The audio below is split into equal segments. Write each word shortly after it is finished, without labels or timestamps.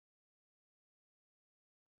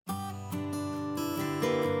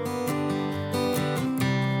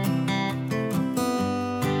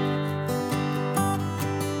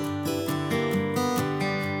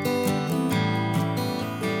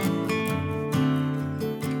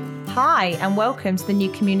Hi, and welcome to the New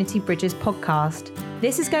Community Bridges podcast.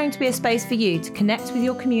 This is going to be a space for you to connect with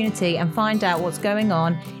your community and find out what's going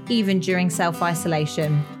on, even during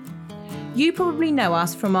self-isolation. You probably know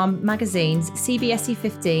us from our magazines CBSE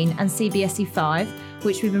 15 and CBSE 5,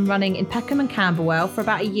 which we've been running in Peckham and Camberwell for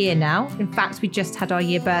about a year now. In fact, we just had our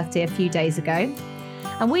year birthday a few days ago.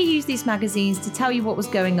 And we use these magazines to tell you what was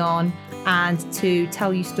going on and to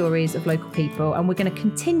tell you stories of local people. And we're going to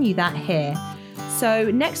continue that here.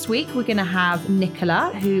 So next week, we're going to have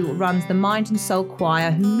Nicola, who runs the Mind and Soul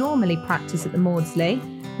Choir, who normally practice at the Maudsley,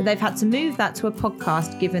 but they've had to move that to a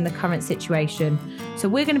podcast given the current situation. So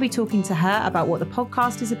we're going to be talking to her about what the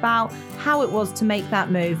podcast is about, how it was to make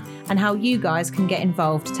that move, and how you guys can get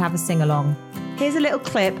involved to have a sing-along. Here's a little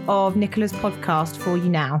clip of Nicola's podcast for you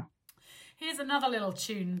now. Here's another little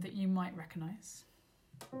tune that you might recognise.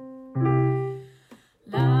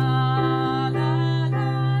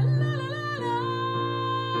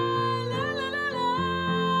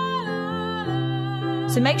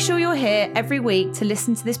 So make sure you're here every week to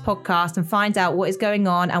listen to this podcast and find out what is going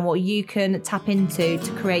on and what you can tap into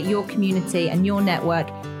to create your community and your network,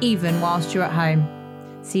 even whilst you're at home.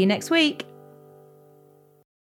 See you next week.